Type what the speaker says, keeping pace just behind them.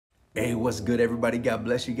Hey, what's good, everybody? God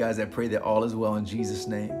bless you guys. I pray that all is well in Jesus'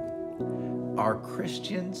 name. Are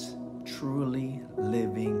Christians truly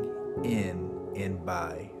living in and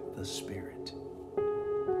by the Spirit?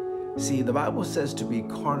 See, the Bible says to be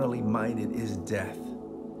carnally minded is death.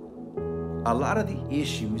 A lot of the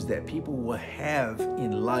issues that people will have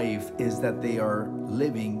in life is that they are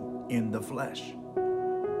living in the flesh.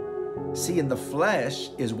 See, in the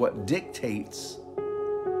flesh is what dictates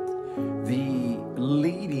the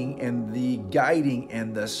leading and the guiding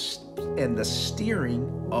and the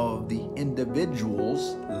steering of the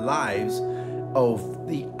individual's lives, of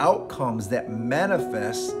the outcomes that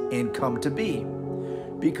manifest and come to be.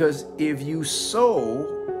 Because if you sow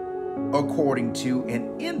according to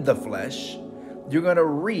and in the flesh, you're going to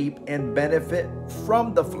reap and benefit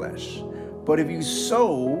from the flesh. But if you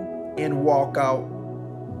sow and walk out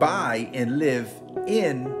by and live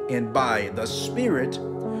in and by the Spirit,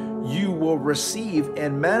 you will receive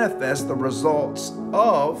and manifest the results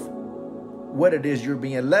of what it is you're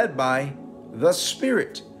being led by, the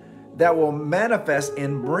Spirit, that will manifest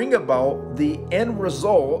and bring about the end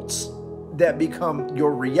results that become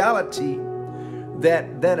your reality,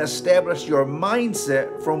 that then establish your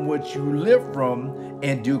mindset from which you live from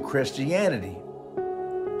and do Christianity.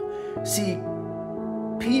 See,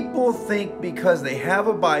 people think because they have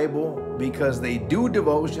a Bible, because they do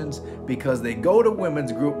devotions, because they go to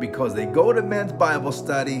women's group, because they go to men's Bible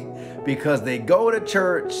study, because they go to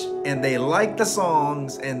church and they like the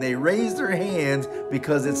songs and they raise their hands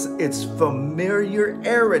because it's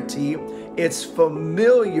familiarity, it's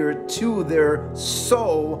familiar to their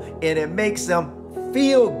soul and it makes them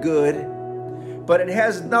feel good, but it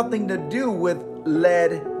has nothing to do with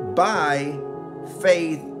led by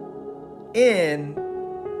faith in,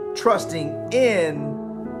 trusting in,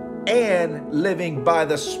 and living by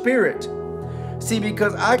the Spirit. See,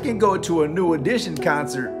 because I can go to a New Edition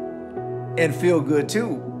concert and feel good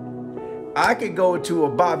too. I can go to a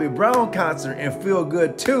Bobby Brown concert and feel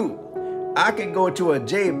good too. I can go to a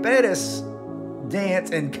Jay Bettis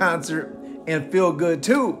dance and concert and feel good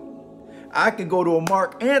too. I can go to a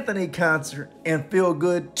Mark Anthony concert and feel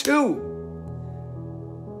good too.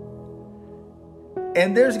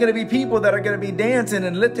 And there's going to be people that are going to be dancing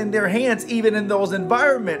and lifting their hands even in those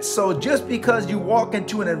environments. So just because you walk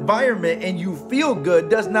into an environment and you feel good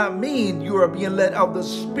does not mean you are being led of the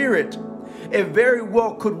Spirit. It very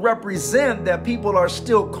well could represent that people are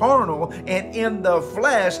still carnal and in the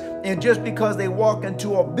flesh, and just because they walk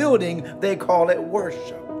into a building, they call it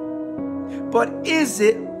worship. But is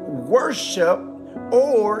it worship?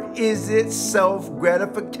 Or is it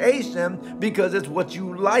self-gratification because it's what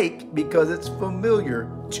you like, because it's familiar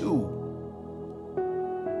to?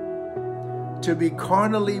 To be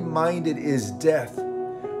carnally minded is death,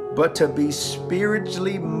 but to be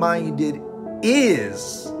spiritually minded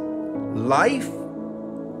is life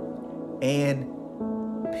and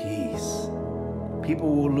peace.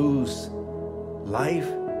 People will lose life,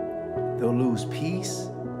 they'll lose peace,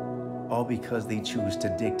 all because they choose to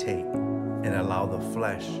dictate and allow the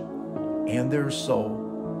flesh and their soul,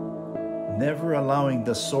 never allowing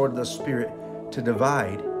the sword of the Spirit to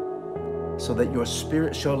divide, so that your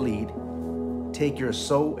spirit shall lead. Take your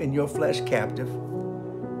soul and your flesh captive,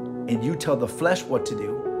 and you tell the flesh what to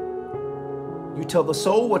do. You tell the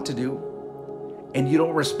soul what to do, and you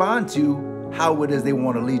don't respond to how it is they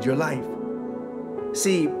want to lead your life.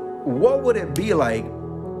 See, what would it be like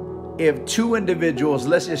if two individuals,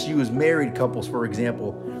 let's just use married couples for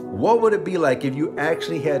example, what would it be like if you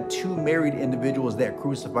actually had two married individuals that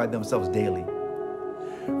crucified themselves daily?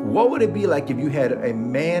 What would it be like if you had a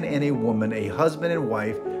man and a woman, a husband and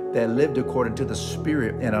wife, that lived according to the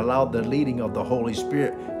Spirit and allowed the leading of the Holy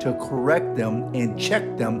Spirit to correct them and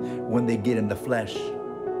check them when they get in the flesh?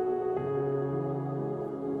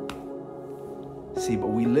 See, but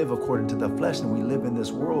we live according to the flesh, and we live in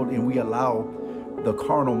this world, and we allow the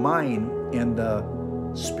carnal mind and the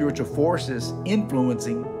spiritual forces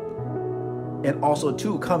influencing, and also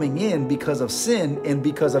too coming in because of sin and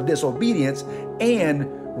because of disobedience. And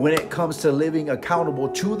when it comes to living accountable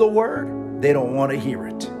to the word, they don't want to hear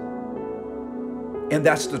it. And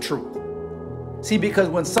that's the truth. See, because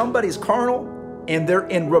when somebody's carnal and they're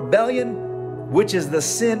in rebellion, which is the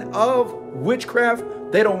sin of witchcraft,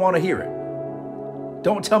 they don't want to hear it.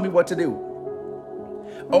 Don't tell me what to do.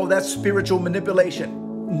 Oh, that's spiritual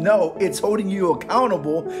manipulation. No, it's holding you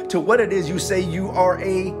accountable to what it is you say you are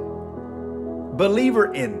a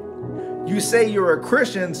believer in. You say you're a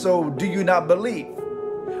Christian, so do you not believe?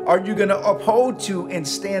 Are you going to uphold to and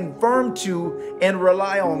stand firm to and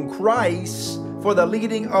rely on Christ for the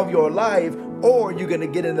leading of your life, or are you going to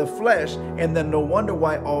get in the flesh, and then no wonder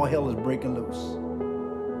why all hell is breaking loose?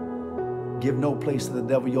 Give no place to the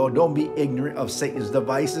devil, y'all. Don't be ignorant of Satan's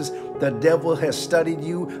devices. The devil has studied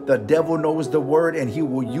you. The devil knows the word, and he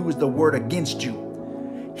will use the word against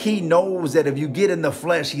you. He knows that if you get in the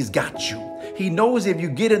flesh, he's got you. He knows if you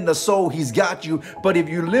get in the soul, he's got you. But if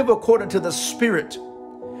you live according to the Spirit,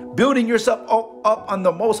 building yourself up on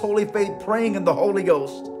the most holy faith, praying in the Holy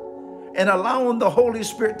Ghost, and allowing the Holy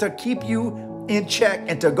Spirit to keep you in check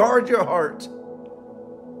and to guard your heart,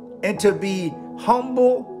 and to be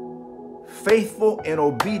humble, faithful, and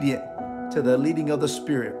obedient to the leading of the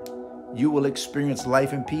Spirit, you will experience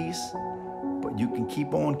life and peace. But you can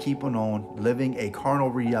keep on living a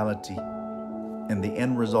carnal reality, and the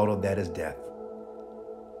end result of that is death.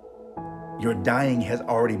 Your dying has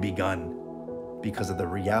already begun because of the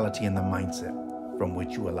reality and the mindset from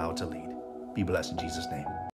which you allow to lead. Be blessed in Jesus' name.